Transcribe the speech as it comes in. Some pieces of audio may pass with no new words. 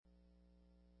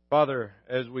Father,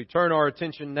 as we turn our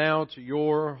attention now to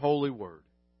your holy word,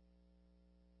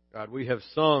 God, we have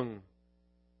sung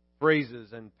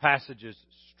phrases and passages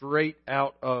straight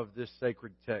out of this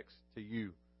sacred text to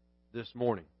you this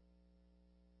morning.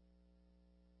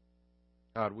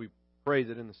 God, we pray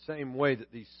that in the same way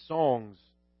that these songs,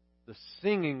 the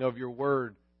singing of your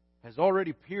word has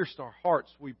already pierced our hearts,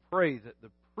 we pray that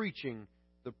the preaching,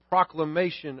 the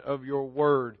proclamation of your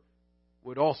word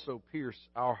would also pierce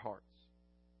our hearts.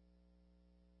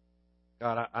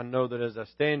 God, I know that as I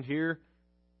stand here,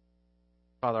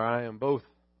 Father, I am both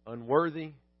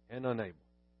unworthy and unable.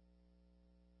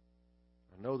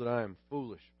 I know that I am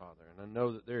foolish, Father, and I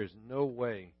know that there is no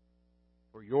way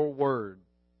for your word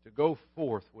to go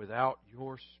forth without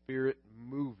your Spirit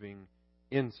moving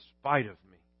in spite of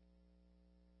me.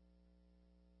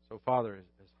 So, Father,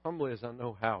 as humbly as I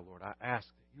know how, Lord, I ask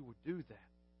that you would do that.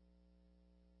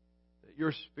 That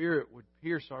your Spirit would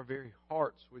pierce our very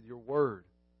hearts with your word.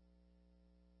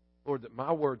 Lord, that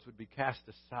my words would be cast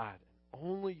aside and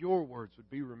only your words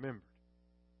would be remembered.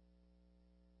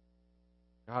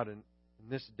 God, in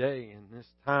this day, in this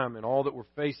time, and all that we're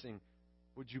facing,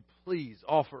 would you please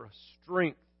offer us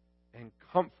strength and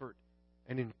comfort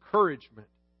and encouragement.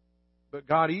 But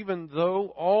God, even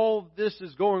though all this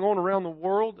is going on around the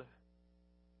world,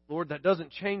 Lord, that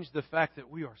doesn't change the fact that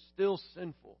we are still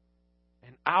sinful.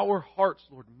 And our hearts,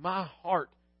 Lord, my heart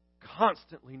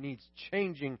constantly needs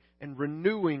changing and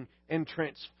renewing and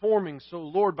transforming. So,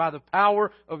 Lord, by the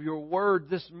power of your word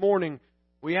this morning,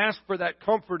 we ask for that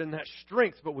comfort and that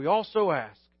strength, but we also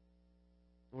ask,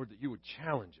 Lord, that you would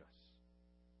challenge us.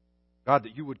 God,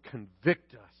 that you would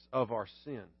convict us of our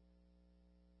sin. And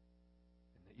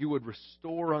that you would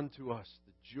restore unto us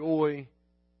the joy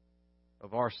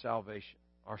of our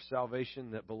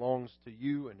salvation that belongs to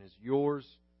you and is yours,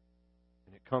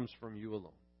 and it comes from you alone.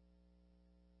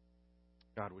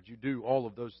 God, would you do all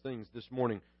of those things this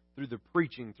morning through the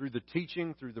preaching, through the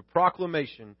teaching, through the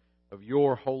proclamation of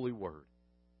your holy word.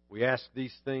 We ask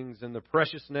these things in the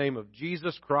precious name of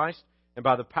Jesus Christ and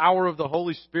by the power of the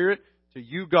Holy Spirit, to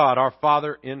you, God, our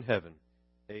Father in heaven.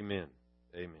 Amen.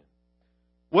 Amen.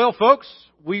 Well, folks,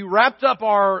 we wrapped up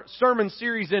our sermon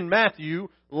series in Matthew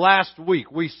last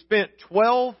week. We spent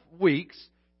 12 weeks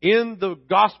in the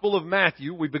Gospel of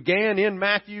Matthew. We began in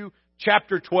Matthew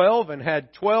chapter 12 and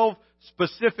had 12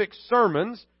 specific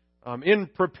sermons. In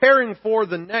preparing for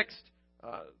the next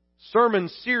sermon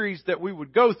series that we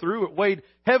would go through, it weighed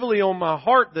heavily on my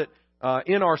heart that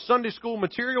in our Sunday school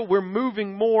material, we're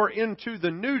moving more into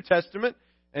the New Testament.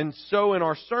 And so in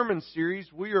our sermon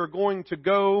series, we are going to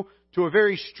go to a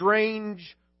very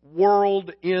strange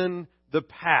world in the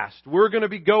past. We're going to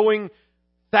be going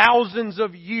thousands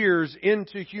of years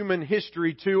into human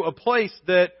history to a place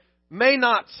that may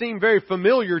not seem very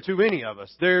familiar to any of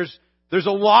us. There's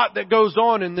a lot that goes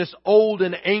on in this old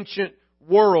and ancient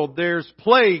world. There's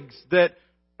plagues that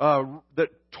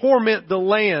torment the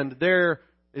land. There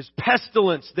is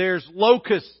pestilence. There's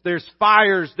locusts. There's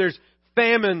fires. There's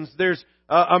famines. There's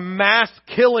a mass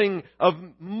killing of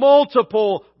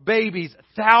multiple babies.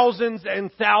 Thousands and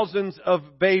thousands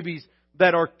of babies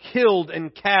that are killed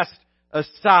and cast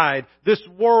aside. This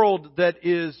world that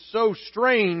is so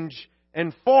strange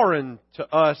and foreign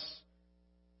to us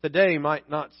today might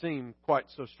not seem quite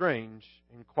so strange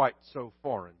and quite so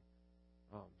foreign.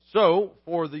 So,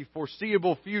 for the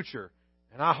foreseeable future,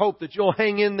 and I hope that you'll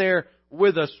hang in there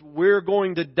with us, we're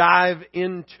going to dive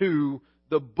into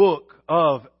the book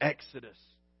of Exodus.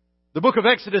 The book of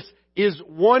Exodus is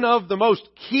one of the most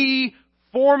key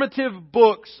formative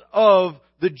books of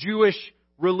the Jewish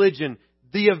religion.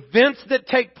 The events that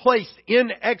take place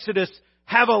in Exodus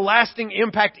have a lasting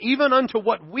impact even unto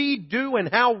what we do and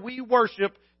how we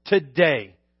worship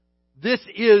today. This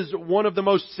is one of the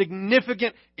most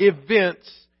significant events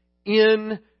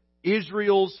in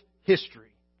Israel's history.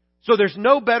 So there's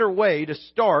no better way to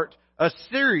start a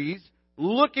series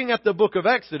looking at the book of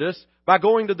Exodus by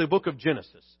going to the book of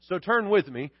Genesis. So turn with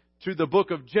me to the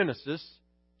book of Genesis,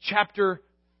 chapter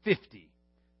 50.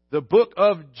 The book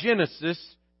of Genesis,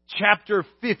 chapter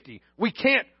 50. We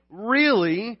can't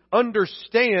really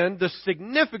understand the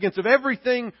significance of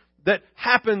everything that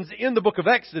happens in the book of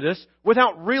Exodus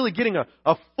without really getting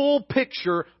a full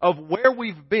picture of where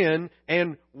we've been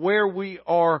and where we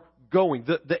are going.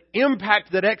 The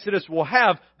impact that Exodus will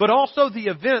have, but also the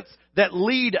events that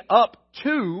lead up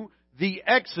to the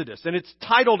Exodus. And it's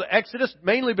titled Exodus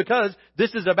mainly because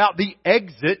this is about the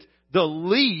exit, the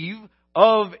leave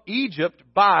of Egypt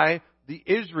by the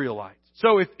Israelites.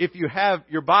 So if you have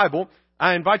your Bible,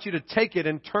 I invite you to take it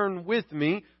and turn with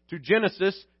me to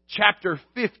Genesis chapter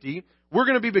 50. We're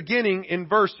going to be beginning in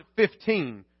verse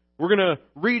 15. We're going to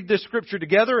read this scripture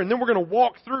together, and then we're going to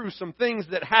walk through some things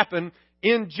that happen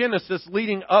in Genesis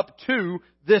leading up to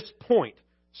this point.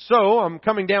 So, I'm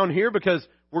coming down here because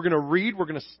we're going to read, we're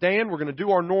going to stand, we're going to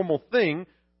do our normal thing.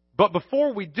 But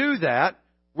before we do that,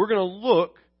 we're going to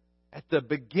look at the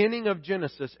beginning of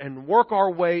Genesis and work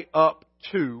our way up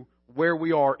to where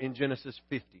we are in Genesis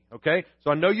 50. Okay? So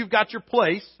I know you've got your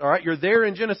place. All right? You're there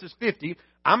in Genesis 50.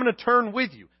 I'm going to turn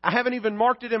with you. I haven't even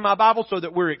marked it in my Bible so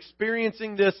that we're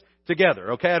experiencing this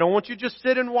together. Okay? I don't want you to just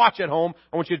sit and watch at home.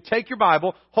 I want you to take your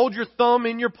Bible, hold your thumb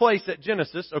in your place at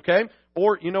Genesis. Okay?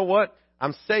 Or, you know what?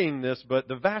 I'm saying this, but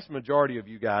the vast majority of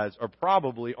you guys are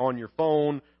probably on your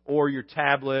phone or your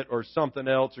tablet or something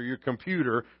else or your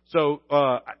computer. So,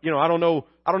 I don't know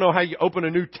how you open a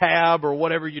new tab or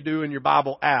whatever you do in your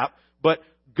Bible app, but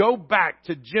go back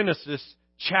to Genesis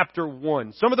chapter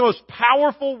 1. Some of the most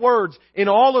powerful words in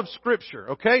all of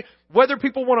Scripture, okay? Whether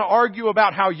people want to argue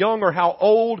about how young or how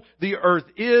old the earth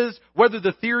is, whether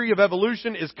the theory of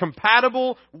evolution is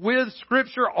compatible with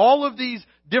Scripture, all of these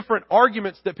different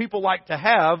arguments that people like to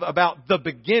have about the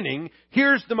beginning,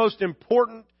 here's the most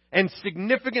important and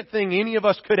significant thing any of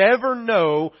us could ever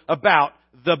know about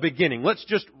the beginning. Let's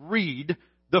just read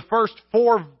the first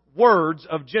 4 words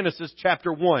of Genesis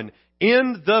chapter 1.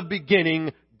 In the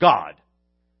beginning, God.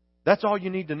 That's all you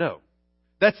need to know.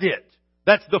 That's it.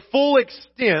 That's the full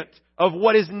extent of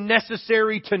what is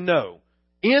necessary to know.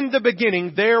 In the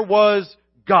beginning, there was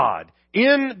God.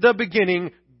 In the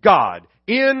beginning, God.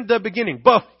 In the beginning.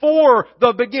 Before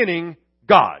the beginning,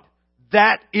 God.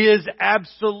 That is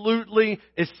absolutely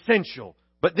essential.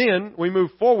 But then we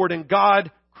move forward and God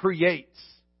creates.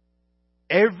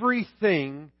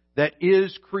 Everything that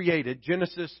is created,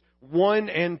 Genesis 1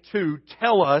 and 2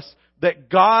 tell us that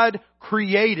God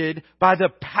created by the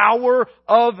power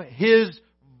of His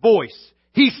voice.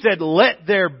 He said, "Let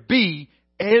there be,"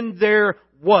 and there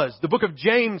was. The book of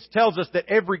James tells us that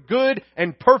every good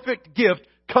and perfect gift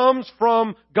comes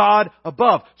from God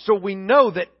above. So we know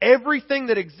that everything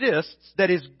that exists that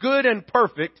is good and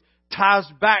perfect ties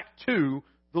back to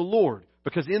the Lord.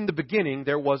 Because in the beginning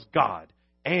there was God.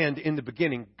 And in the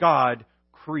beginning God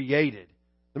created.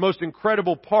 The most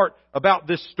incredible part about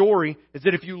this story is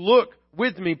that if you look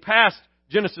with me past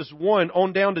Genesis 1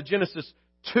 on down to Genesis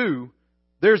 2,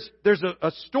 there's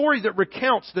a story that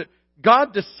recounts that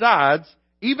God decides,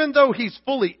 even though He's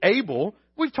fully able.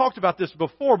 We've talked about this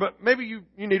before, but maybe you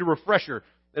need a refresher.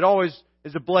 It always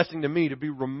is a blessing to me to be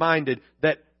reminded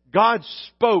that God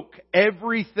spoke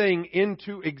everything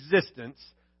into existence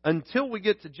until we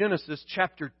get to Genesis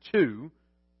chapter 2,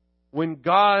 when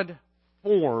God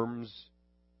forms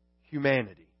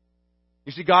humanity.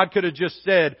 You see, God could have just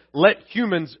said, "Let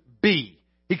humans be."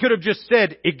 He could have just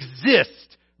said,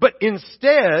 "Exist." But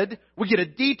instead, we get a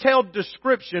detailed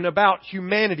description about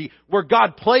humanity where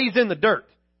God plays in the dirt.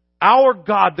 Our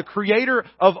God, the creator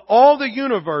of all the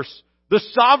universe, the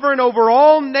sovereign over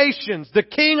all nations, the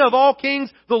King of all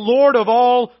kings, the Lord of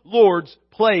all lords,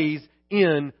 plays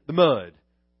in the mud.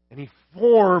 And He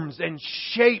forms and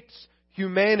shapes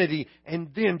humanity.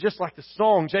 And then, just like the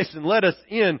song, Jason led us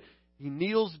in, He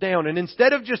kneels down. And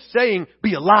instead of just saying,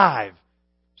 "Be alive,"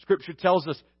 Scripture tells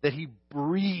us that He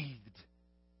breathed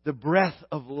the breath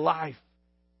of life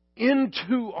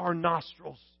into our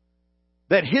nostrils.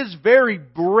 That His very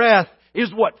breath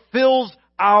is what fills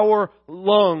our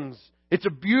lungs. It's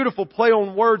a beautiful play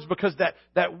on words because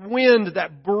that wind,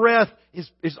 that breath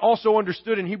is also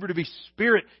understood in Hebrew to be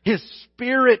spirit. His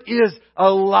Spirit is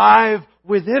alive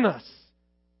within us.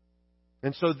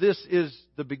 And so this is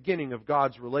the beginning of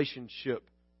God's relationship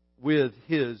with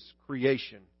His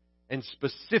creation, and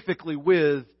specifically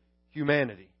with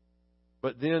humanity.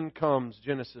 But then comes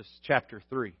Genesis chapter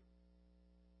 3.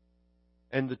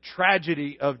 And the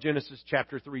tragedy of Genesis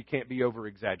chapter 3 can't be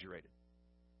over-exaggerated.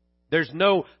 There's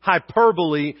no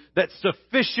hyperbole that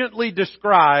sufficiently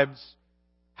describes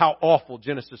how awful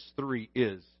Genesis 3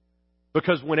 is.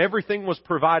 Because when everything was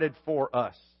provided for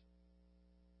us,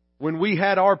 when we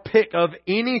had our pick of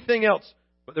anything else,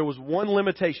 but there was one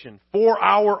limitation, for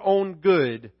our own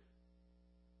good,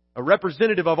 a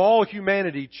representative of all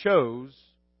humanity chose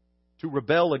to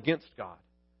rebel against God.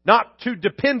 Not to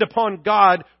depend upon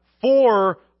God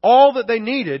for all that they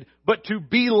needed, but to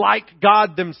be like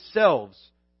God themselves.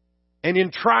 And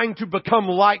in trying to become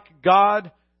like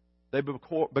God, they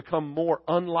become more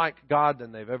unlike God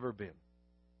than they've ever been.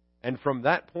 And from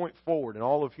that point forward in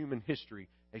all of human history,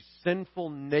 a sinful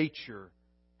nature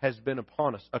has been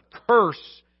upon us. A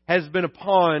curse has been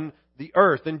upon the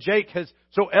earth. And Jake has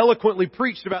so eloquently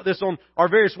preached about this on our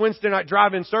various Wednesday night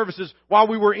drive-in services while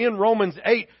we were in Romans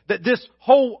 8, that this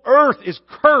whole earth is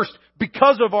cursed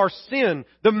because of our sin.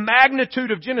 The magnitude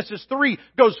of Genesis 3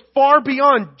 goes far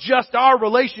beyond just our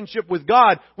relationship with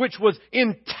God, which was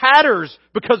in tatters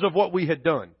because of what we had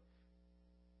done.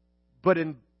 But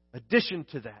in addition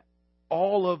to that,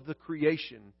 all of the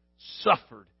creation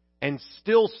suffered and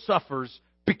still suffers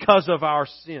because of our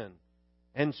sin.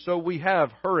 And so we have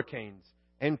hurricanes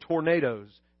and tornadoes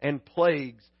and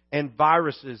plagues and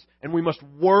viruses, and we must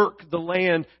work the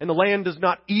land, and the land does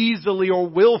not easily or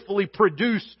willfully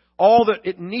produce all that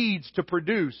it needs to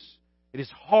produce. It is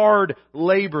hard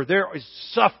labor. There is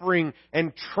suffering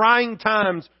and trying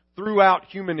times throughout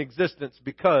human existence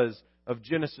because of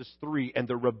Genesis 3 and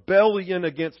the rebellion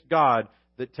against God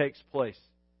that takes place.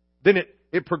 Then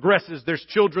it progresses. There's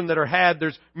children that are had.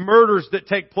 There's murders that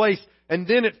take place. And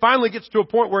then it finally gets to a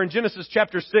point where in Genesis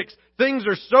chapter 6, things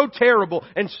are so terrible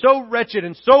and so wretched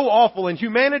and so awful, and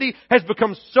humanity has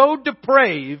become so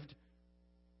depraved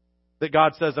that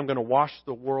God says, I'm going to wash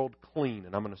the world clean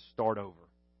and I'm going to start over.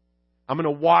 I'm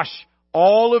going to wash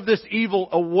all of this evil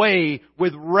away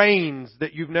with rains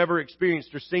that you've never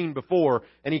experienced or seen before.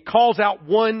 And He calls out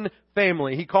one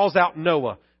family. He calls out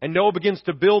Noah. And Noah begins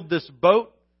to build this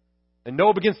boat. And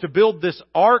Noah begins to build this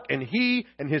ark, and he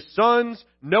and his sons,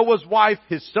 Noah's wife,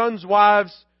 his sons'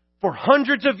 wives, for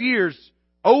hundreds of years,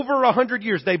 over 100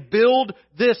 years, they build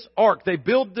this ark. They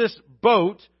build this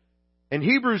boat. And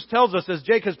Hebrews tells us, as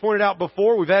Jake has pointed out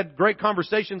before, we've had great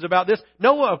conversations about this,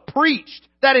 Noah preached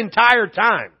that entire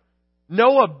time.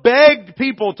 Noah begged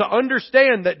people to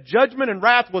understand that judgment and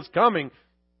wrath was coming,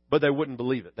 but they wouldn't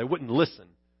believe it. They wouldn't listen.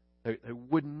 They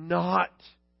would not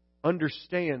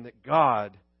understand that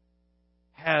God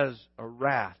has a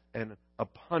wrath and a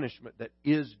punishment that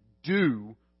is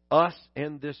due us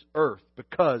and this earth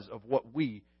because of what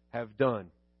we have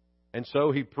done. And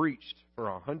so he preached for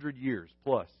 100 years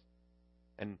plus,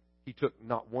 and he took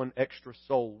not one extra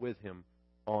soul with him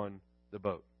on the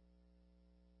boat.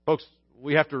 Folks,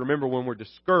 we have to remember when we're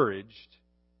discouraged,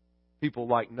 people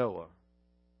like Noah,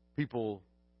 people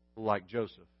like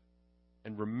Joseph,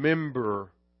 and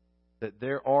remember that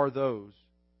there are those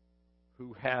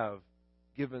who have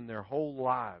given their whole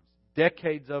lives,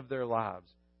 decades of their lives,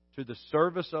 to the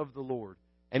service of the Lord.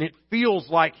 And it feels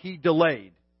like He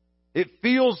delayed. It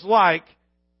feels like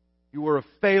you were a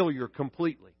failure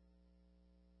completely.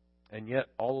 And yet,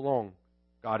 all along,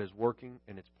 God is working,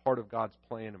 and it's part of God's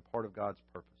plan and part of God's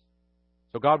purpose.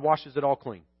 So God washes it all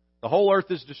clean. The whole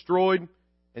earth is destroyed,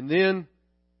 and then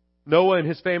Noah and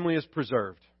his family is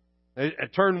preserved.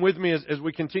 Turn with me as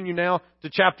we continue now to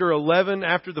chapter 11.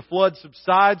 After the flood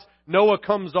subsides, Noah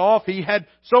comes off. He had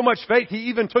so much faith, he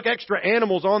even took extra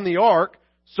animals on the ark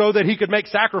so that he could make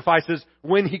sacrifices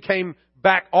when he came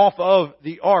back off of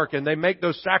the ark. And they make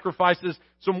those sacrifices.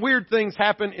 Some weird things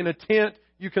happen in a tent.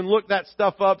 You can look that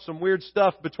stuff up. Some weird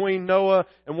stuff between Noah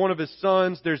and one of his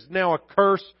sons. There's now a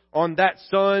curse on that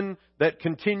son that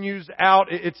continues out.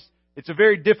 It's a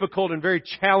very difficult and very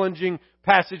challenging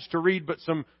passage to read, but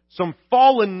some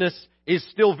fallenness is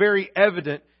still very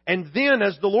evident. And then,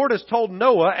 as the Lord has told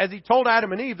Noah, as He told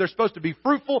Adam and Eve, they're supposed to be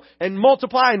fruitful and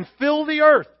multiply and fill the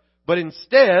earth. But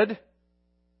instead,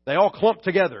 they all clump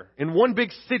together in one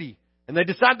big city. And they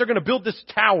decide they're going to build this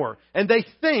tower. And they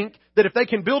think that if they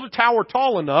can build a tower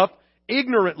tall enough,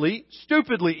 ignorantly,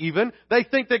 stupidly even, they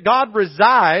think that God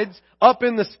resides up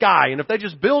in the sky. And if they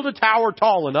just build a tower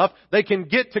tall enough, they can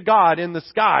get to God in the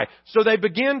sky. So they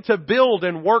begin to build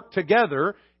and work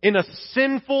together in a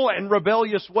sinful and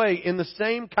rebellious way, in the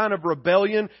same kind of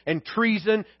rebellion and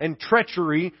treason and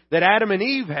treachery that Adam and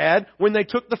Eve had when they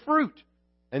took the fruit.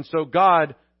 And so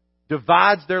God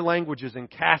divides their languages and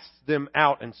casts them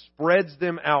out and spreads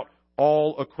them out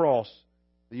all across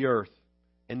the earth.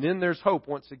 And then there's hope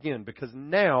once again, because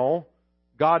now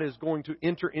God is going to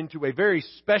enter into a very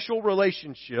special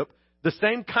relationship. The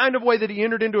same kind of way that He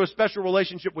entered into a special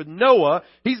relationship with Noah,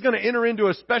 He's going to enter into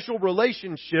a special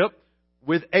relationship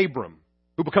with Abram,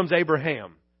 who becomes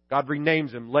Abraham. God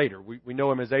renames him later. We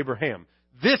know him as Abraham.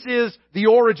 This is the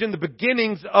origin, the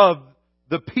beginnings of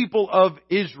the people of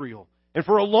Israel. And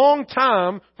for a long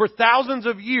time, for thousands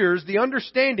of years, the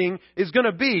understanding is going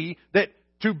to be that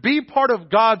to be part of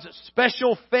God's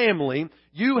special family,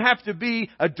 you have to be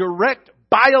a direct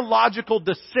biological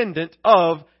descendant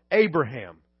of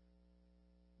Abraham.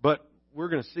 But we're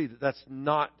going to see that that's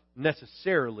not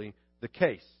necessarily the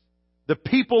case. The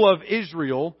people of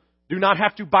Israel do not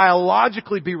have to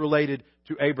biologically be related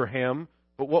to Abraham,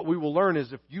 but what we will learn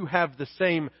is if you have the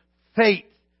same faith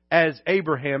as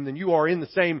Abraham, then you are in the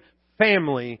same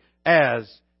family as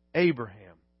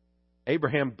Abraham.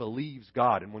 Abraham believes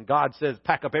God. And when God says,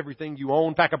 pack up everything you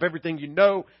own, pack up everything you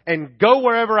know, and go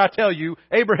wherever I tell you,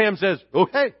 Abraham says,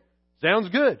 okay, sounds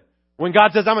good. When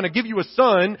God says, I'm going to give you a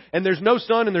son, and there's no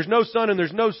son, and there's no son, and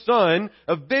there's no son,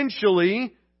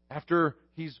 eventually, after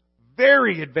he's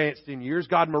very advanced in years,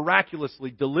 God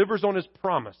miraculously delivers on His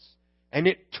promise. And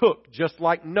it took, just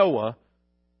like Noah,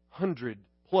 100+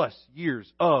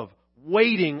 years of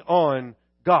waiting on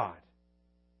God.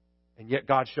 And yet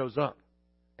God shows up.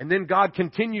 And then God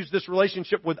continues this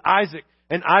relationship with Isaac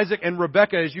and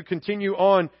Rebekah as you continue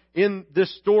on in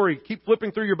this story. Keep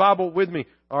flipping through your Bible with me.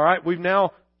 All right, we've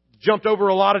now jumped over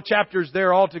a lot of chapters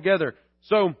there altogether.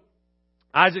 So,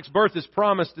 Isaac's birth is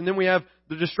promised, and then we have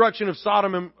the destruction of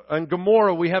Sodom and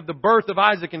Gomorrah. We have the birth of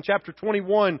Isaac in chapter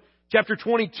 21. Chapter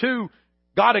 22,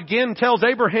 God again tells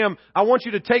Abraham, I want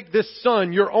you to take this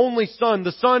son, your only son,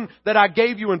 the son that I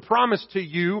gave you and promised to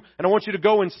you, and I want you to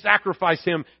go and sacrifice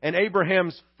him. And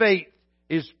Abraham's faith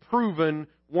is proven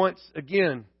once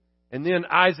again. And then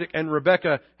Isaac and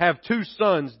Rebekah have two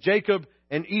sons, Jacob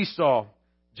and Esau.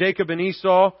 Jacob and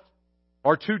Esau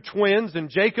are two twins, and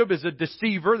Jacob is a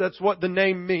deceiver. That's what the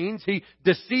name means. He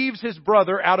deceives his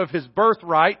brother out of his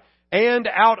birthright and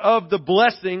out of the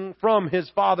blessing from his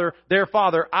father, their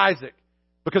father, Isaac.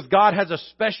 Because God has a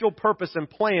special purpose and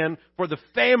plan for the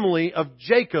family of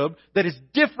Jacob that is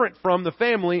different from the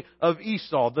family of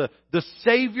Esau. The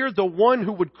Savior, the one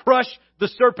who would crush the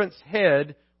serpent's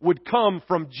head, would come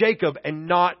from Jacob and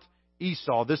not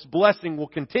Esau. This blessing will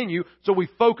continue, so we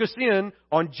focus in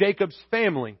on Jacob's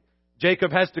family.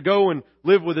 Jacob has to go and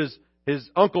live with his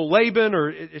uncle Laban, or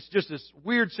it's just this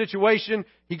weird situation.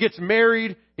 He gets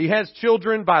married. He has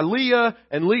children by Leah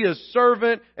and Leah's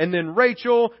servant, and then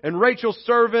Rachel and Rachel's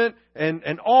servant,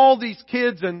 and all these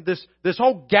kids and this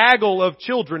whole gaggle of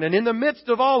children. And in the midst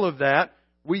of all of that,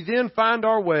 we then find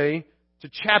our way to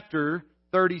chapter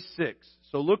 36.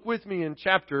 So look with me in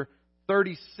chapter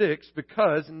 36,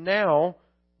 because now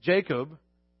Jacob,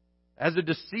 as a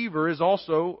deceiver, is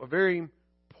also a very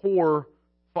poor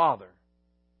father.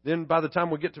 Then by the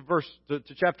time we get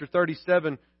to chapter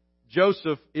 37,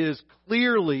 Joseph is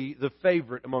clearly the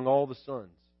favorite among all the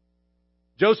sons.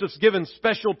 Joseph's given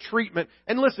special treatment.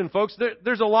 And listen, folks,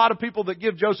 there's a lot of people that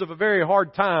give Joseph a very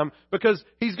hard time because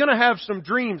he's going to have some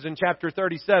dreams in chapter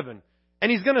 37.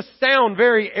 And he's going to sound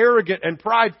very arrogant and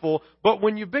prideful. But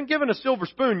when you've been given a silver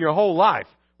spoon your whole life,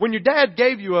 when your dad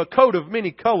gave you a coat of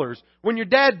many colors, when your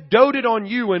dad doted on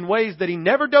you in ways that he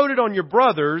never doted on your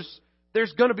brothers,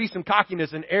 there's going to be some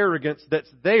cockiness and arrogance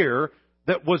that's there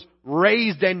that was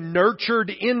raised and nurtured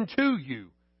into you.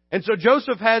 And so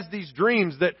Joseph has these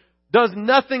dreams that does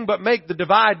nothing but make the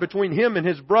divide between him and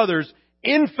his brothers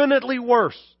infinitely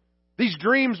worse. These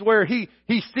dreams where he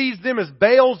sees them as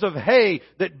bales of hay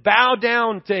that bow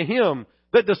down to him.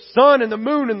 That the sun and the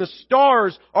moon and the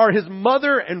stars are his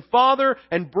mother and father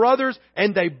and brothers,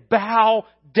 and they bow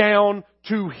down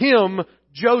to him,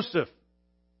 Joseph.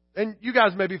 And you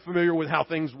guys may be familiar with how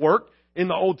things work in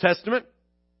the Old Testament.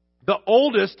 The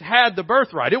oldest had the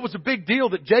birthright. It was a big deal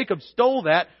that Jacob stole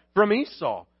that from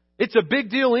Esau. It's a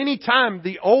big deal anytime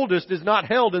the oldest is not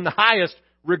held in the highest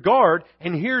regard.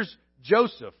 And here's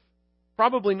Joseph,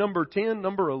 probably number 10,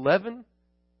 number 11,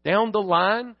 down the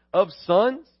line of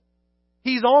sons.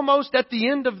 He's almost at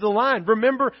the end of the line.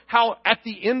 Remember how at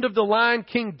the end of the line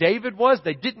King David was?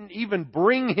 They didn't even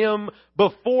bring him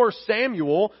before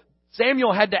Samuel.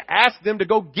 Samuel had to ask them to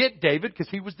go get David because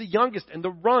he was the youngest and the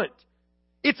runt.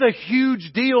 It's a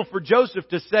huge deal for Joseph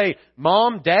to say,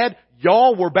 Mom, Dad,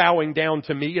 y'all were bowing down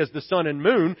to me as the sun and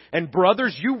moon, and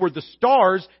brothers, you were the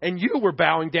stars, and you were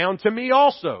bowing down to me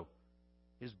also.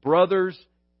 His brothers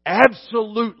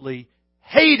absolutely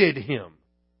hated him.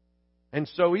 And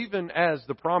so even as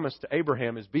the promise to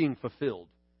Abraham is being fulfilled,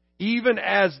 even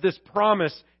as this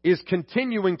promise is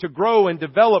continuing to grow and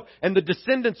develop, and the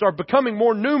descendants are becoming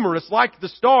more numerous like the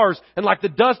stars and like the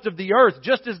dust of the earth,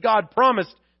 just as God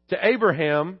promised to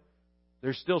Abraham,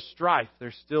 there's still strife,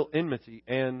 there's still enmity,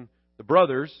 and the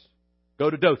brothers go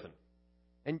to Dothan.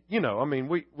 And,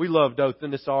 we love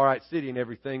Dothan. It's an all right city and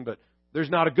everything, but there's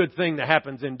not a good thing that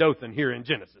happens in Dothan here in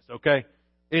Genesis, okay?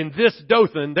 In this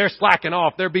Dothan, they're slacking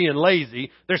off. They're being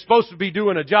lazy. They're supposed to be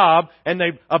doing a job, and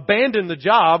they abandon the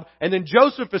job. And then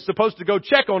Joseph is supposed to go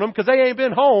check on them because they ain't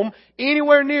been home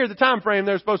anywhere near the time frame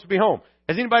they're supposed to be home.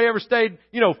 Has anybody ever stayed,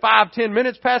 5-10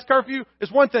 minutes past curfew?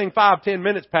 It's one thing 5-10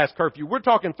 minutes past curfew. We're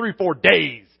talking 3-4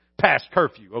 days past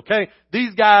curfew, okay?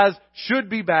 These guys should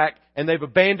be back, and they've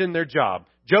abandoned their job.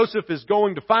 Joseph is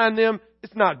going to find them.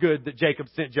 It's not good that Jacob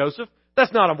sent Joseph.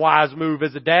 That's not a wise move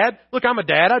as a dad. Look, I'm a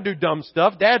dad. I do dumb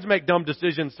stuff. Dads make dumb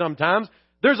decisions sometimes.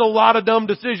 there's a lot of dumb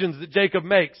decisions that Jacob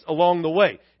makes along the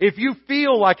way. If you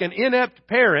feel like an inept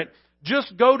parent,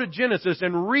 just go to Genesis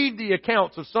and read the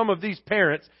accounts of some of these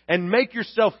parents and make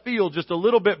yourself feel just a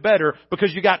little bit better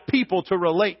because you got people to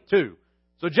relate to.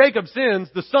 So Jacob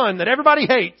sends the son that everybody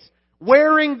hates,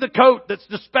 wearing the coat that's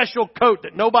the special coat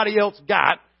that nobody else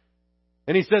got.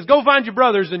 And he says, go find your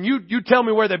brothers and you tell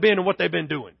me where they've been and what they've been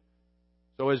doing.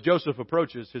 So as Joseph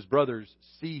approaches, his brothers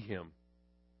see him.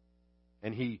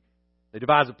 And they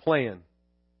devise a plan.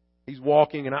 He's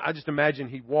walking, and I just imagine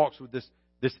he walks with this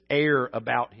air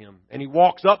about him. And he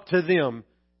walks up to them,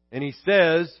 and he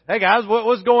says, hey guys,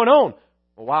 what's going on?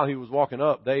 Well, while he was walking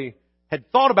up, they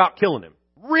had thought about killing him.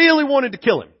 Really wanted to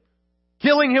kill him.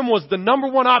 Killing him was the number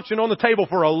one option on the table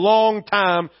for a long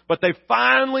time, but they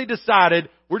finally decided,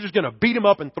 we're just going to beat him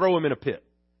up and throw him in a pit.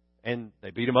 And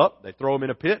they beat him up, they throw him in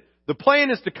a pit. The plan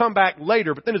is to come back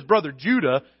later, but then his brother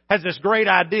Judah has this great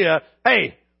idea,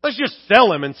 hey, let's just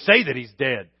sell him and say that he's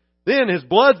dead. Then his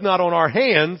blood's not on our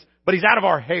hands, but he's out of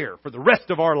our hair for the rest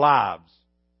of our lives.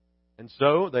 And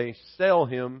so they sell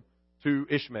him to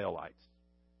Ishmaelites.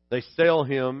 They sell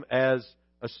him as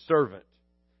a servant.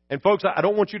 And folks, I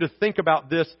don't want you to think about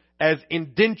this as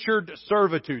indentured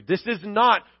servitude. This is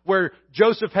not where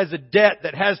Joseph has a debt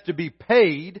that has to be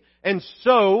paid, and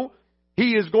so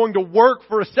he is going to work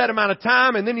for a set amount of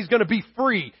time and then he's going to be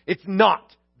free. It's not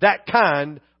that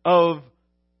kind of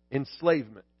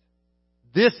enslavement.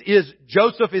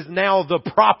 Joseph is now the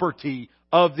property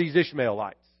of these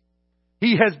Ishmaelites.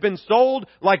 He has been sold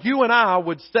like you and I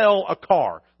would sell a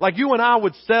car. Like you and I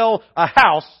would sell a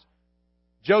house.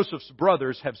 Joseph's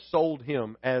brothers have sold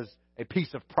him as a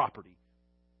piece of property,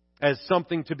 as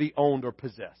something to be owned or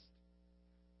possessed.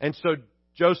 And so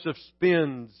Joseph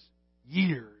spends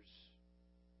years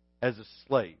as a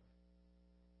slave.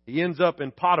 He ends up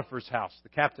in Potiphar's house, the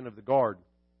captain of the guard.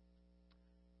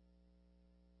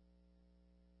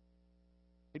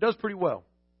 He does pretty well.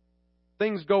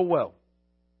 Things go well.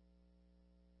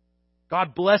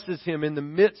 God blesses him in the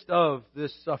midst of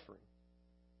this suffering.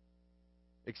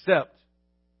 Except,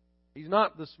 he's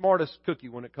not the smartest cookie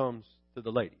when it comes to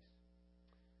the ladies.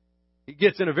 He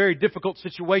gets in a very difficult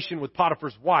situation with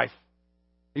Potiphar's wife.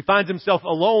 He finds himself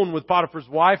alone with Potiphar's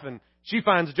wife, and she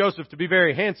finds Joseph to be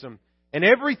very handsome. And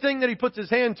everything that he puts his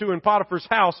hand to in Potiphar's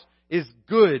house is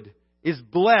good, is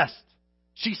blessed.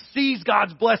 She sees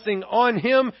God's blessing on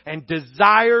him and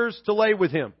desires to lay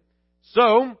with him.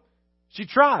 So, she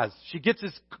tries. She gets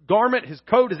his garment, his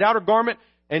coat, his outer garment,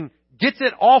 and gets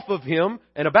it off of him.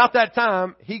 And about that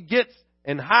time, he gets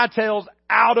and hightails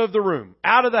out of the room,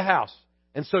 out of the house.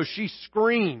 And so she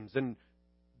screams and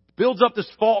builds up this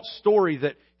false story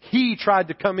that he tried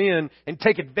to come in and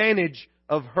take advantage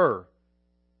of her.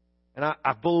 And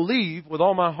I believe with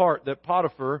all my heart that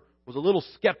Potiphar was a little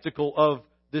skeptical of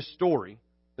this story.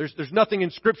 There's nothing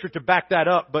in Scripture to back that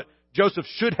up, but Joseph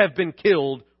should have been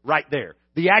killed right there.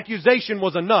 The accusation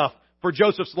was enough for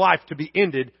Joseph's life to be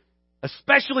ended,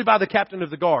 especially by the captain of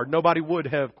the guard. Nobody would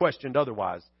have questioned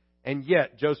otherwise. And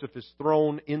yet, Joseph is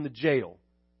thrown in the jail.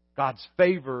 God's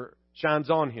favor shines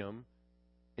on him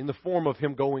in the form of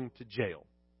him going to jail.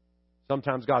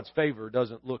 Sometimes God's favor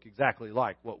doesn't look exactly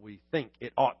like what we think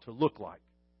it ought to look like.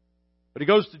 But he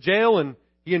goes to jail and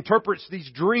he interprets these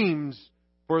dreams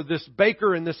for this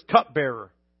baker and this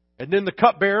cupbearer. And then the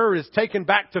cupbearer is taken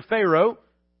back to Pharaoh.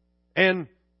 And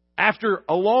after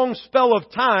a long spell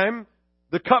of time,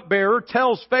 the cupbearer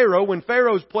tells Pharaoh when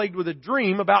Pharaoh's plagued with a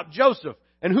dream about Joseph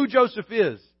and who Joseph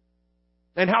is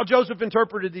and how Joseph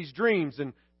interpreted these dreams.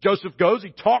 And Joseph goes,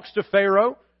 he talks to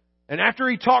Pharaoh. And after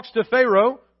he talks to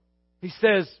Pharaoh,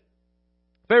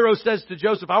 Pharaoh says to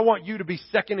Joseph, I want you to be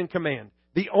second in command.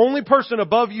 The only person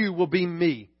above you will be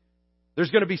me. There's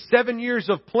going to be 7 years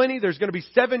of plenty. There's going to be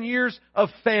 7 years of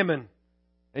famine.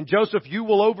 And Joseph, you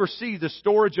will oversee the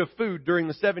storage of food during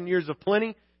the 7 years of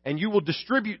plenty, and you will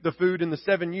distribute the food in the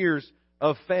 7 years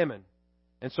of famine.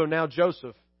 And so now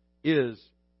Joseph is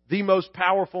the most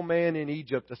powerful man in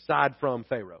Egypt aside from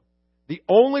Pharaoh. The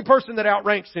only person that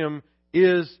outranks him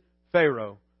is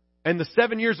Pharaoh. And the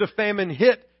 7 years of famine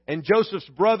hit, and Joseph's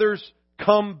brothers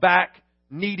come back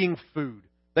needing food.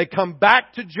 They come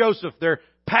back to Joseph. Their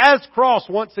paths cross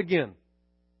once again.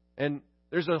 And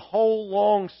there's a whole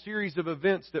long series of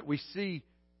events that we see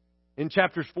in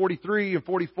chapters 43 and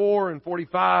 44 and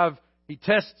 45. He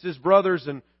tests his brothers,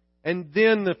 and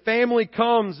then the family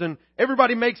comes and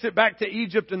everybody makes it back to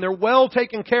Egypt, and they're well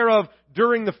taken care of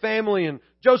during the family. And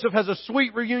Joseph has a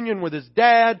sweet reunion with his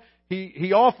dad.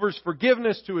 He offers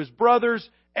forgiveness to his brothers.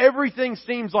 Everything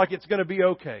seems like it's going to be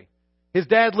okay. His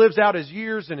dad lives out his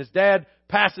years and his dad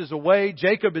passes away.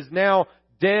 Jacob is now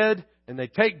dead. And they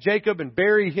take Jacob and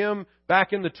bury him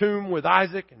back in the tomb with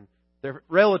Isaac and their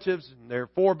relatives and their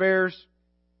forebears.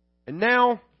 And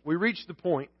now we reach the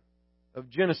point of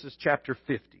Genesis chapter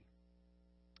 50.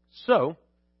 So,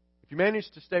 if you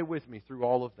manage to stay with me through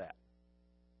all of that,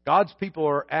 God's people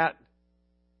are at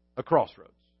a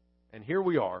crossroads. And here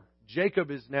we are. Jacob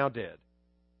is now dead.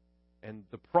 And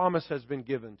the promise has been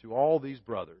given to all these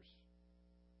brothers.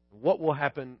 What will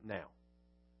happen now?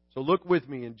 So look with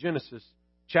me in Genesis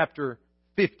chapter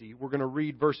 50. We're going to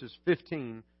read verses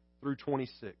 15 through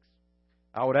 26.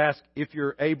 I would ask, if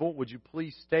you're able, would you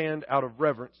please stand out of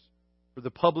reverence for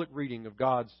the public reading of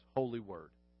God's holy word?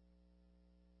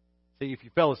 See, if you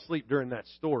fell asleep during that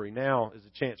story, now is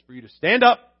a chance for you to stand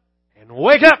up and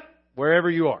wake up wherever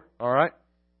you are. All right?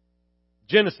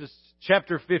 Genesis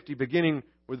chapter 50, beginning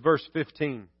with verse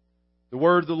 15. The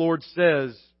word of the Lord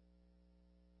says,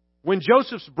 "When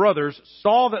Joseph's brothers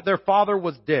saw that their father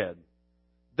was dead,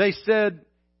 they said,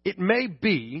 'It may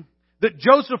be that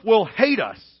Joseph will hate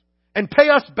us and pay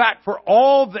us back for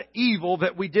all the evil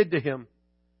that we did to him.'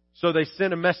 So they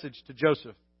sent a message to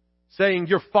Joseph, saying,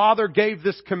 'Your father gave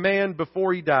this command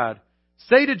before he died.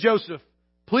 Say to Joseph,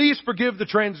 please forgive the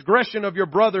transgression of your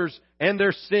brothers and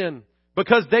their sin,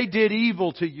 because they did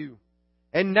evil to you.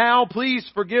 And now please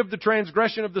forgive the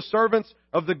transgression of the servants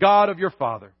of the God of your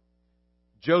father.'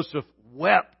 Joseph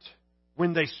wept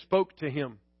when they spoke to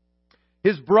him.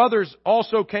 His brothers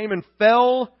also came and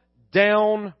fell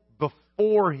down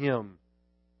before him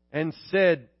and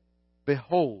said,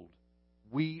 'Behold,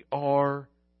 we are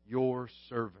your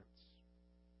servants.'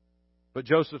 But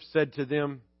Joseph said to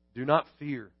them, 'Do not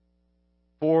fear,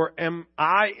 for am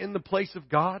I in the place of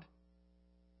God?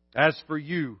 As for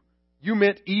you, you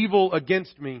meant evil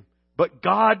against me, but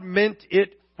God meant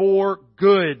it for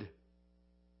good,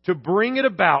 to bring it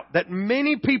about that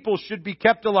many people should be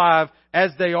kept alive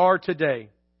as they are today.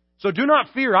 So do not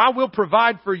fear, I will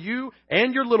provide for you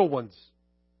and your little ones.'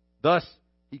 Thus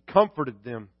he comforted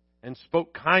them and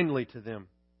spoke kindly to them.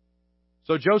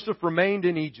 So Joseph remained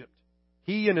in Egypt,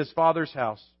 he and his father's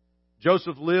house.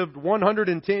 Joseph lived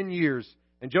 110 years,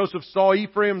 and Joseph saw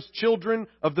Ephraim's children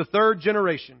of the third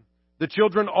generation. The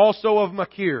children also of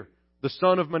Machir, the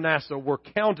son of Manasseh, were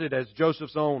counted as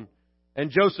Joseph's own. And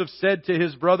Joseph said to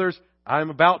his brothers, 'I am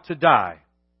about to die,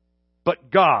 but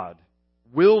God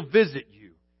will visit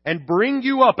you and bring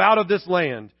you up out of this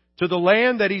land to the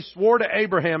land that he swore to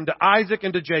Abraham, to Isaac,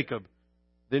 and to Jacob.'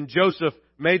 Then Joseph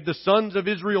made the sons of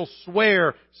Israel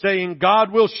swear, saying,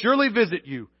 'God will surely visit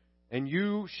you, and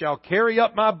you shall carry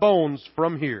up my bones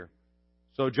from here.'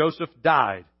 So Joseph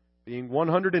died, being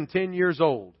 110 years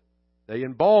old. They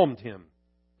embalmed him,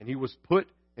 and he was put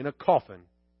in a coffin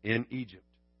in Egypt."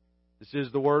 This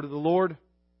is the word of the Lord.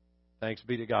 Thanks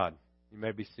be to God. You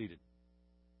may be seated.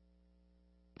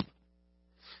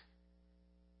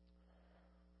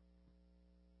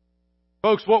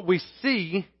 Folks, what we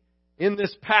see in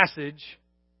this passage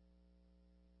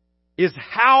is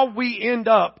how we end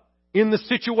up in the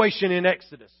situation in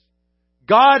Exodus.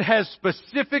 God has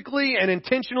specifically and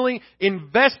intentionally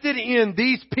invested in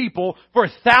these people for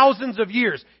thousands of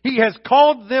years. He has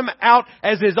called them out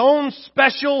as His own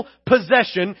special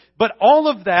possession, but all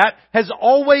of that has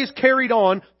always carried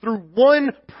on through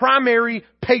one primary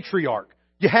patriarch.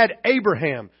 You had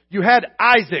Abraham, you had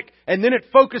Isaac, and then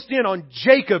it focused in on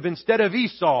Jacob instead of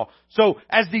Esau. So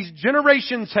as these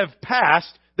generations have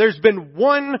passed, there's been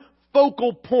one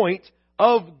focal point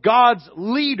of God's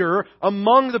leader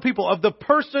among the people, of the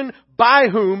person by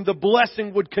whom the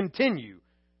blessing would continue.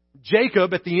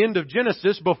 Jacob, at the end of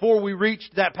Genesis, before we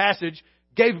reached that passage,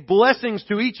 gave blessings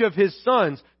to each of his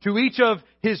sons, to each of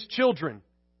his children.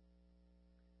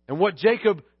 And what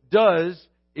Jacob does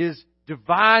is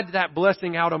divide that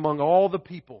blessing out among all the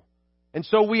people. And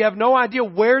so we have no idea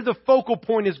where the focal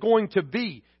point is going to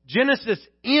be. Genesis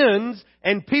ends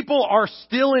and people are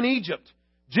still in Egypt.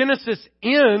 Genesis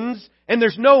ends and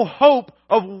there's no hope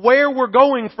of where we're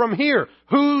going from here.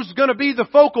 Who's going to be the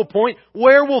focal point?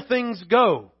 Where will things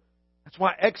go? That's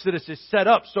why Exodus is set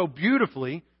up so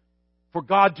beautifully for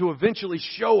God to eventually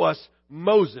show us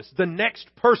Moses, the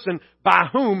next person by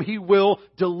whom He will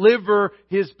deliver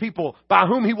His people, by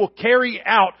whom He will carry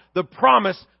out the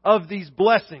promise of these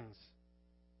blessings.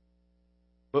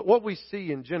 But what we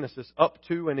see in Genesis up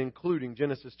to and including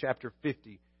Genesis chapter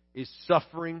 50 is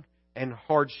suffering and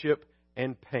hardship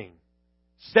and pain.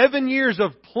 7 years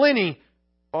of plenty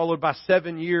followed by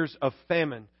 7 years of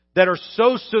famine that are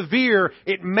so severe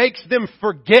it makes them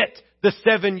forget the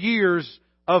 7 years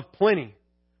of plenty.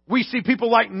 We see people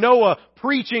like Noah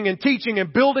preaching and teaching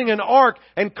and building an ark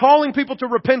and calling people to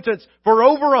repentance for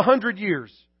over 100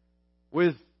 years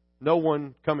with no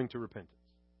one coming to repentance.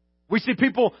 We see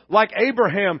people like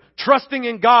Abraham trusting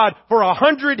in God for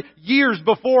 100 years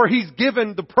before he's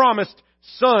given the promised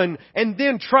son, and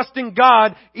then trusting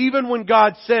God even when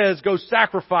God says, go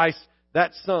sacrifice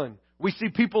that son. We see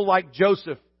people like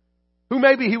Joseph, who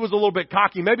maybe he was a little bit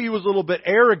cocky, maybe he was a little bit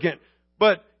arrogant,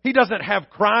 but he doesn't have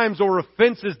crimes or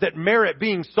offenses that merit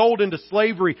being sold into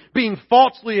slavery, being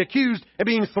falsely accused, and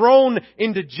being thrown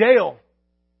into jail.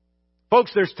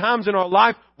 Folks, there's times in our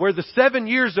life where the 7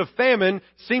 years of famine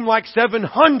seem like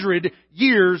 700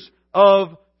 years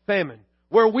of famine.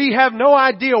 Where we have no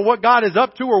idea what God is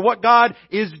up to or what God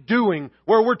is doing.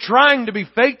 Where we're trying to be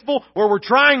faithful, where we're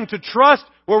trying to trust,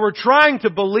 where we're trying to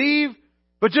believe.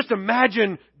 But just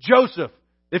imagine Joseph.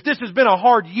 If this has been a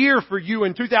hard year for you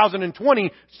in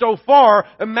 2020 so far,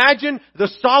 imagine the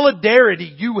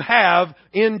solidarity you have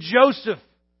in Joseph.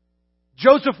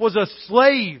 Joseph was a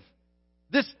slave.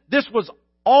 This was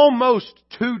almost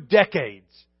 2 decades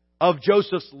of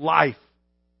Joseph's life.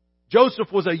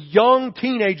 Joseph was a young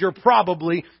teenager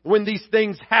probably when these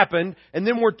things happened. And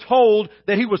then we're told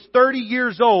that he was 30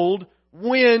 years old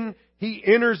when he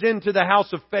enters into the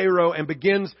house of Pharaoh and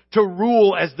begins to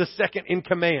rule as the second in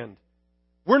command.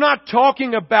 We're not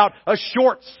talking about a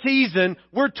short season.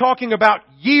 We're talking about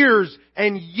years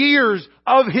and years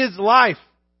of his life.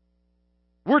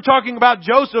 We're talking about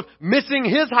Joseph missing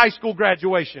his high school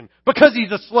graduation because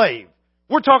he's a slave.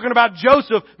 We're talking about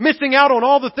Joseph missing out on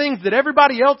all the things that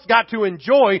everybody else got to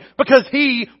enjoy because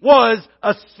he was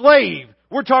a slave.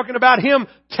 We're talking about him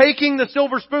taking the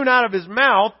silver spoon out of his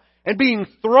mouth and being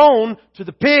thrown to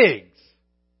the pigs.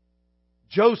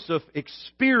 Joseph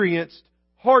experienced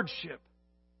hardship.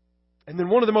 And then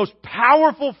one of the most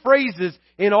powerful phrases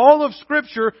in all of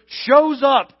Scripture shows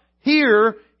up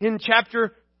here in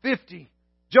chapter 50.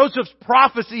 Joseph's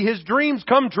prophecy, his dreams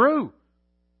come true.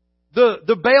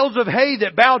 The bales of hay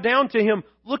that bow down to him,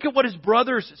 look at what his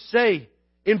brothers say.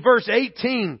 In verse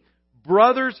 18,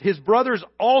 his brothers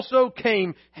also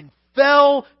came and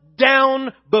fell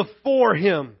down before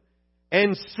him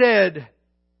and said,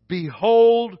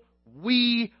 behold,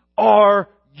 we are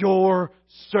your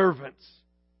servants.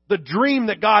 The dream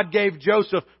that God gave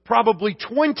Joseph probably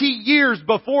 20 years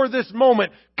before this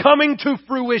moment coming to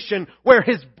fruition, where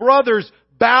his brothers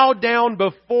bow down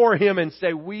before him and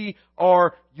say, we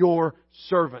are your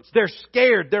servants. They're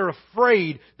scared. They're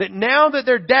afraid that now that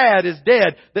their dad is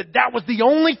dead, that was the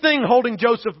only thing holding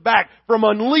Joseph back from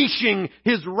unleashing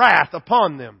his wrath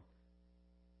upon them.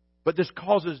 But this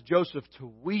causes Joseph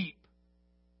to weep,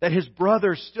 that his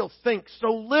brothers still think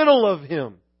so little of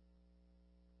him.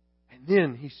 And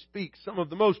then he speaks some of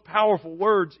the most powerful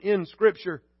words in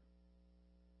Scripture.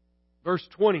 Verse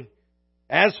 20,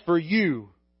 as for you,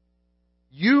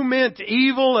 you meant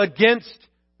evil against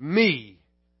me,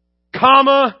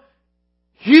 comma,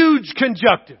 huge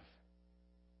conjunctive.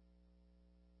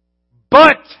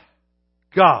 But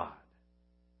God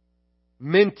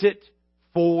meant it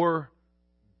for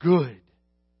good.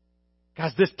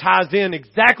 Guys, this ties in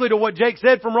exactly to what Jake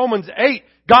said from Romans 8.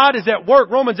 God is at work.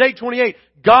 Romans 8:28.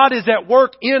 God is at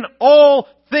work in all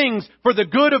things for the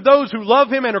good of those who love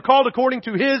Him and are called according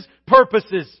to His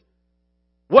purposes.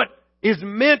 What is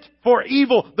meant for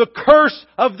evil, the curse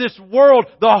of this world,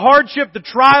 the hardship, the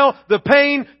trial, the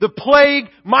pain, the plague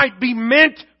might be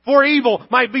meant for evil,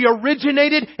 might be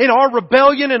originated in our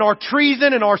rebellion and our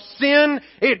treason and our sin.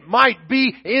 It might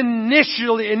be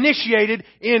initiated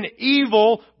in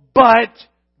evil, but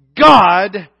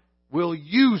God will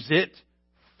use it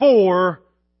for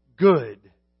good.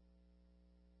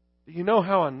 Do you know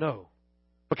how I know?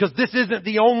 Because this isn't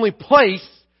the only place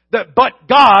that but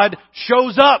God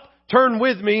shows up. Turn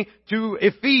with me to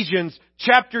Ephesians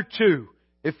chapter 2.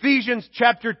 Ephesians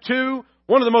chapter 2,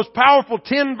 one of the most powerful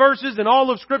 10 verses in all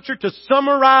of Scripture to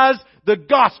summarize the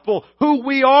gospel. Who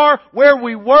we are, where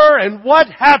we were, and what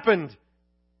happened.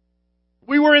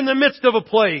 We were in the midst of a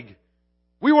plague.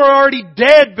 We were already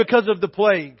dead because of the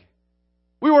plague.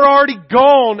 We were already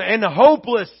gone and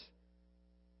hopeless.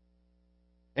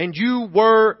 And you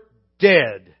were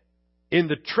dead in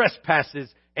the trespasses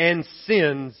and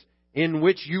sins in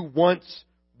which you once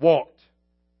walked.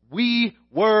 We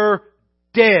were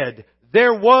dead.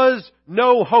 There was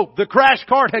no hope. The crash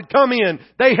cart had come in.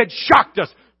 They had shocked us.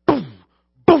 Poof,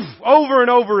 poof, over and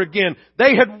over again.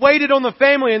 They had waited on the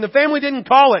family and the family didn't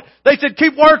call it. They said,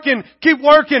 keep working, keep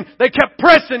working. They kept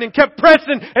pressing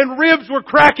and ribs were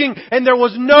cracking and there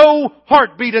was no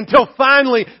heartbeat until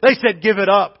finally they said, give it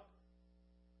up.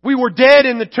 We were dead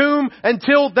in the tomb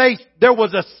until there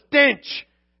was a stench.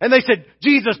 And they said,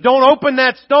 Jesus, don't open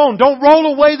that stone. Don't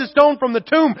roll away the stone from the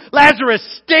tomb.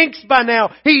 Lazarus stinks by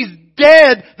now. He's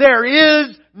dead. There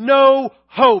is no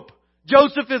hope.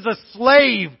 Joseph is a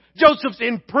slave. Joseph's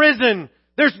in prison.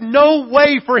 There's no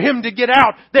way for him to get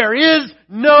out. There is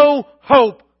no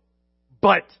hope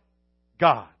but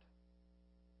God.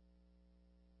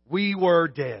 We were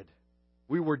dead.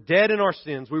 We were dead in our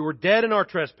sins. We were dead in our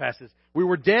trespasses. We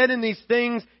were dead in these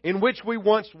things in which we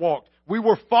once walked. We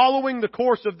were following the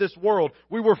course of this world.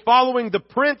 We were following the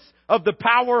prince of the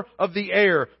power of the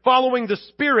air, following the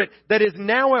spirit that is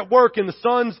now at work in the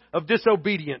sons of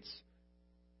disobedience,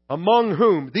 among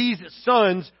whom these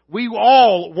sons we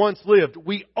all once lived.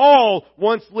 We all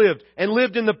once lived and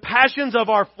lived in the passions of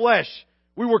our flesh.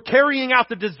 We were carrying out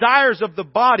the desires of the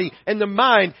body and the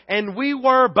mind, and we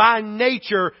were by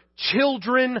nature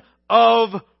children of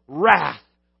wrath,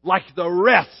 like the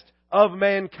rest of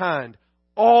mankind.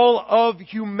 All of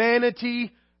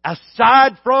humanity,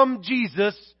 aside from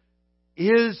Jesus,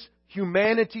 is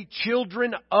humanity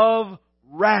children of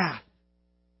wrath.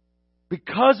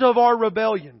 Because of our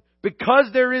rebellion, because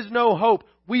there is no hope,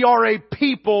 we are a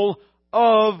people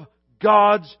of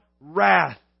God's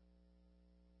wrath.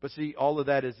 But see, all of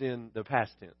that is in the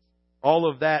past tense. All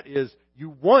of that is,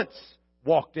 you once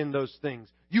walked in those things.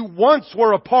 You once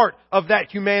were a part of that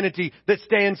humanity that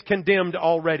stands condemned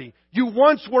already. You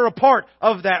once were a part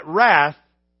of that wrath,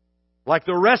 like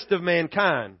the rest of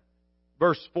mankind.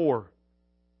 Verse 4.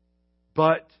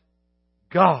 But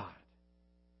God,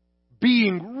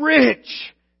 being rich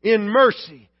in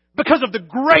mercy, because of the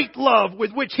great love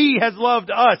with which He has loved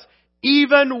us,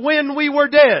 even when we were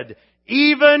dead,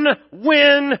 even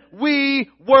when we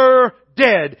were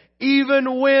dead,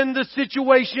 even when the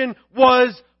situation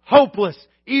was hopeless,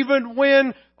 even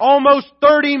when almost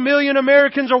 30 million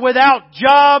Americans are without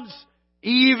jobs,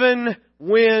 even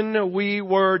when we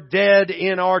were dead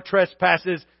in our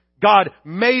trespasses, God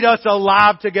made us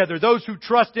alive together. Those who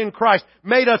trust in Christ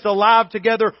made us alive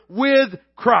together with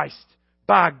Christ.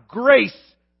 By grace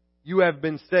you have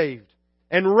been saved.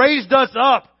 And raised us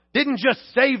up. Didn't just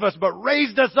save us, but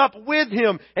raised us up with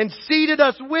Him and seated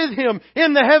us with Him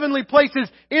in the heavenly places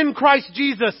in Christ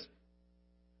Jesus,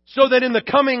 so that in the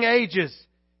coming ages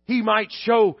He might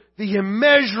show the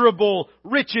immeasurable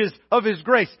riches of His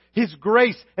grace. His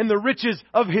grace and the riches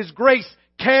of His grace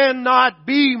cannot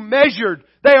be measured.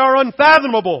 They are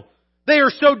unfathomable. They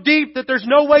are so deep that there's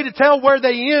no way to tell where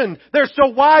they end. They're so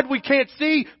wide we can't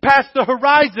see past the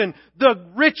horizon. The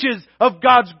riches of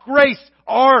God's grace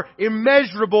are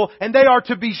immeasurable, and they are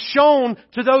to be shown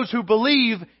to those who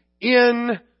believe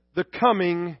in the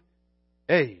coming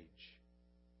age.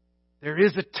 There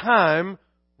is a time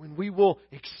when we will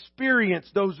experience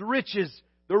those riches,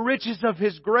 the riches of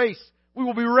His grace. We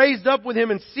will be raised up with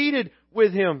Him and seated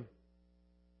with Him,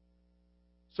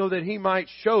 so that He might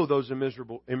show those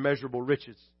immeasurable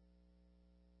riches.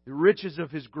 The riches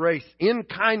of His grace in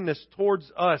kindness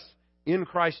towards us in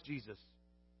Christ Jesus.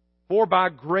 For by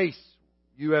grace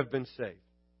you have been saved,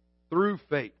 through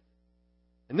faith.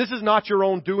 And this is not your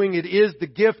own doing, it is the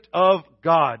gift of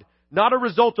God, not a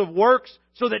result of works,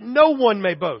 so that no one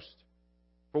may boast.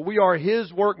 For we are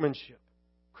His workmanship,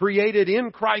 created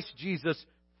in Christ Jesus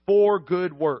for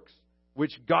good works,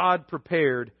 which God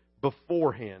prepared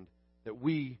beforehand that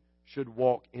we should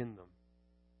walk in them.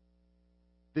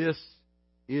 This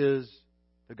is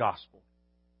the gospel.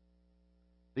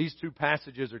 These two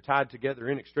passages are tied together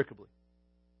inextricably.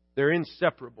 They're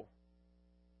inseparable.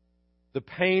 The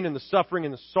pain and the suffering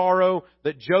and the sorrow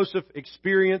that Joseph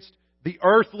experienced, the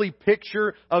earthly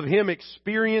picture of him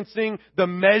experiencing the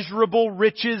measurable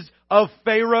riches of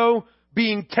Pharaoh,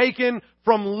 being taken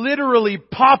from literally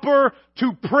pauper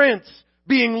to prince,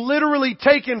 being literally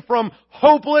taken from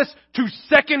hopeless to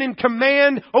second in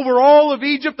command over all of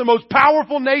Egypt, the most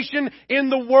powerful nation in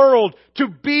the world, to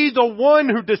be the one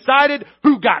who decided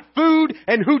who got food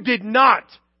and who did not.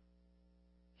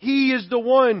 He is the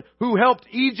one who helped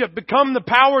Egypt become the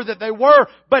power that they were,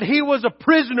 but he was a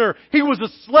prisoner. He was a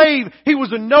slave. He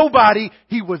was a nobody.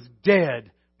 He was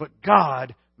dead, but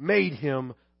God made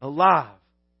him alive.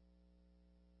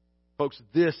 Folks,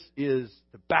 this is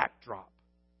the backdrop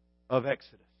of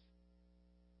Exodus.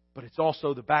 But it's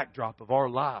also the backdrop of our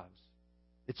lives.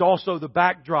 It's also the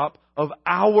backdrop of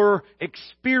our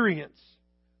experience,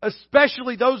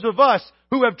 especially those of us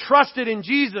who have trusted in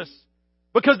Jesus.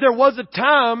 Because there was a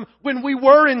time when we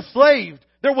were enslaved.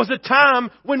 There was a time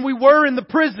when we were in the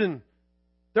prison.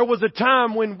 There was a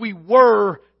time when we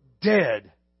were dead.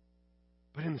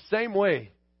 But in the same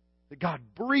way that God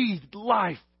breathed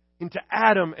life into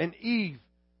Adam and Eve,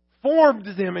 formed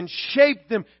them and shaped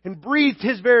them and breathed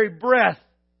His very breath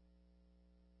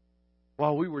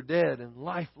while we were dead and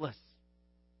lifeless,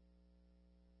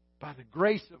 by the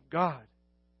grace of God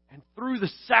and through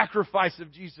the sacrifice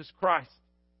of Jesus Christ,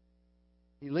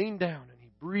 He leaned down and He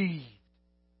breathed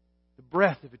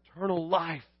breath of eternal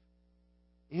life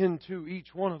into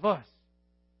each one of us.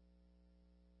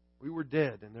 We were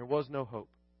dead and there was no hope.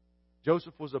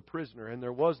 Joseph was a prisoner and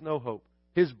there was no hope.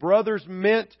 His brothers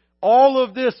meant all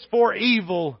of this for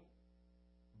evil,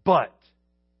 but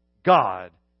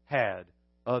God had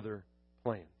other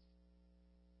plans.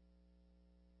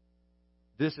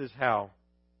 This is how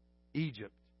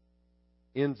Egypt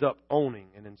ends up owning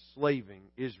and enslaving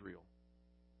Israel.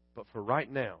 But for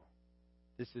right now,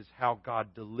 this is how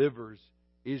God delivers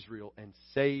Israel and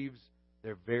saves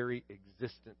their very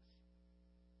existence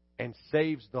and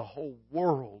saves the whole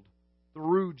world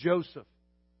through Joseph.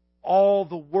 All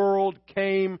the world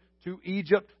came to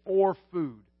Egypt for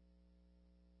food.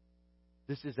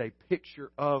 This is a picture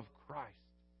of Christ.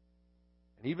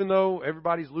 And even though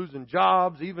everybody's losing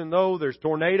jobs, even though there's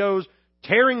tornadoes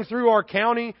tearing through our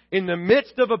county in the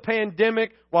midst of a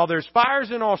pandemic, while there's fires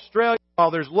in Australia,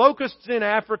 while there's locusts in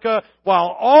Africa,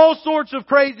 while all sorts of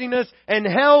craziness and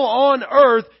hell on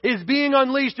earth is being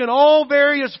unleashed in all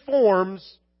various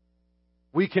forms,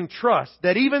 we can trust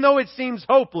that even though it seems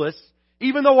hopeless,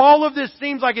 even though all of this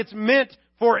seems like it's meant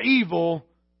for evil,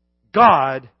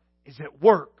 God is at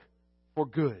work for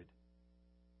good.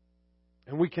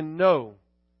 And we can know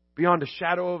beyond a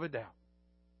shadow of a doubt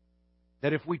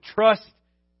that if we trust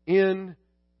in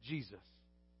Jesus,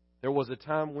 there was a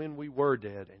time when we were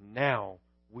dead and now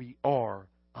we are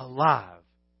alive.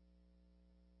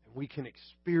 And we can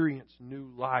experience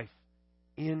new life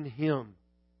in Him.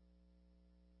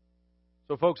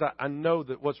 So folks, I know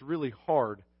that what's really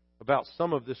hard about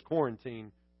some of this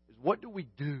quarantine is, what do we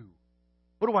do?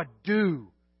 What do I do?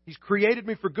 He's created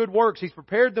me for good works. He's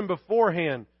prepared them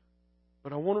beforehand.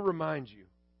 But I want to remind you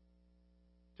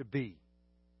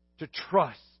to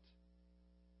trust,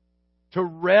 to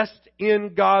rest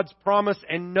in God's promise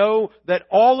and know that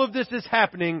all of this is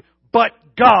happening, but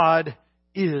God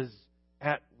is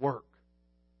at work.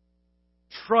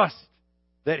 Trust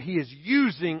that He is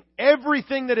using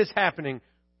everything that is happening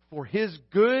for His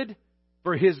good,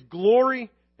 for His glory,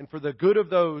 and for the good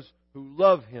of those who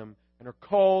love Him and are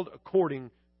called according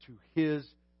to His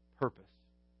purpose.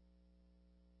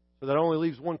 So that only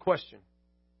leaves one question.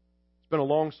 It's been a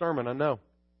long sermon, I know.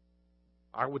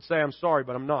 I would say I'm sorry,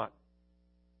 but I'm not.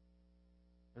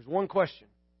 There's one question.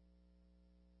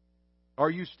 Are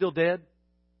you still dead?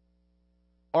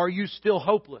 Are you still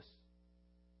hopeless?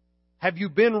 Have you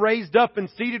been raised up and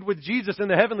seated with Jesus in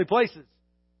the heavenly places?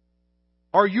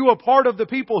 Are you a part of the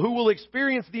people who will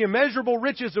experience the immeasurable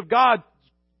riches of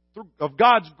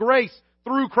God's grace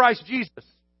through Christ Jesus?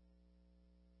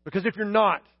 Because if you're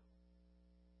not,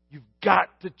 you've got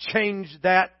to change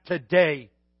that today.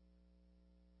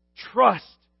 Trust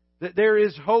that there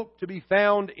is hope to be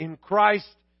found in Christ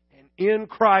and in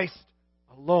Christ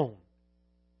alone.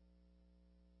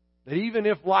 That even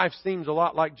if life seems a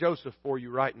lot like Joseph for you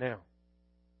right now,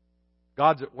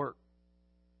 God's at work.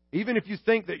 Even if you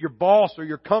think that your boss or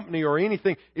your company or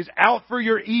anything is out for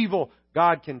your evil,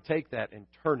 God can take that and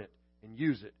turn it and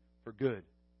use it for good.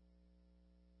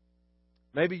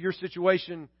 Maybe your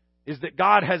situation is that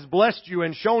God has blessed you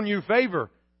and shown you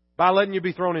favor by letting you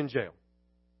be thrown in jail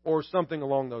or something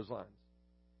along those lines.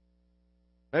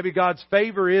 Maybe God's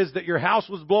favor is that your house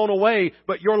was blown away,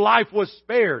 but your life was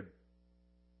spared.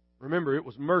 Remember, it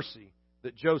was mercy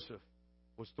that Joseph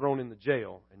was thrown in the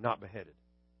jail and not beheaded.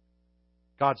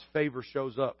 God's favor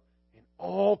shows up in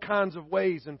all kinds of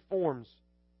ways and forms.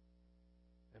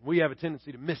 And we have a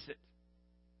tendency to miss it.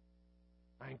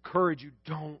 I encourage you,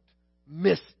 don't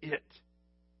miss it.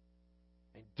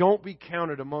 And don't be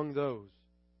counted among those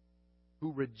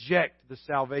who reject the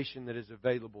salvation that is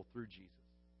available through Jesus.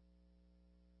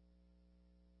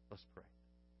 Let's pray.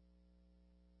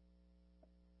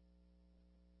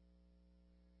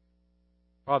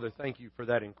 Father, thank you for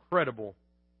that incredible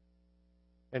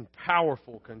and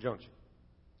powerful conjunction.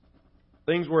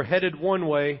 Things were headed one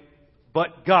way,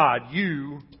 but God,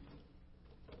 you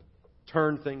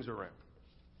turned things around.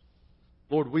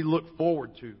 Lord, we look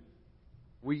forward to,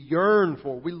 we yearn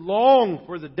for, we long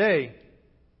for the day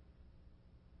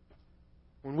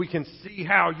when we can see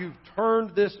how you've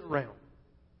turned this around.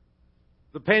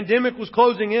 The pandemic was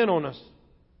closing in on us.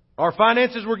 Our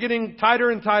finances were getting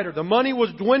tighter and tighter. The money was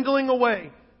dwindling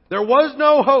away. There was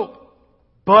no hope.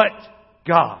 But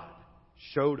God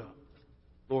showed up.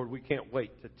 Lord, we can't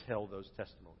wait to tell those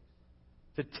testimonies.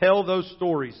 To tell those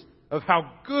stories of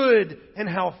how good and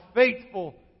how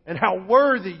faithful and how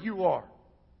worthy you are.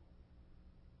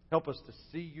 Help us to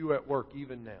see you at work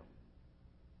even now.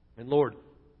 And Lord,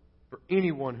 for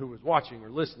anyone who is watching or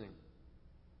listening,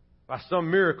 by some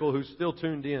miracle who's still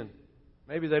tuned in,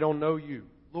 maybe they don't know you.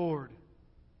 Lord,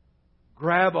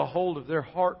 grab a hold of their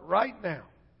heart right now,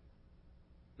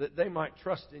 that they might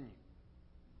trust in you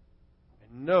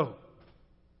and know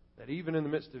that even in the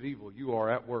midst of evil, you are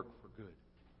at work for good.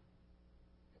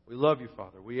 We love you,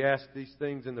 Father. We ask these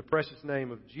things in the precious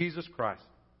name of Jesus Christ.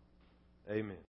 Amen.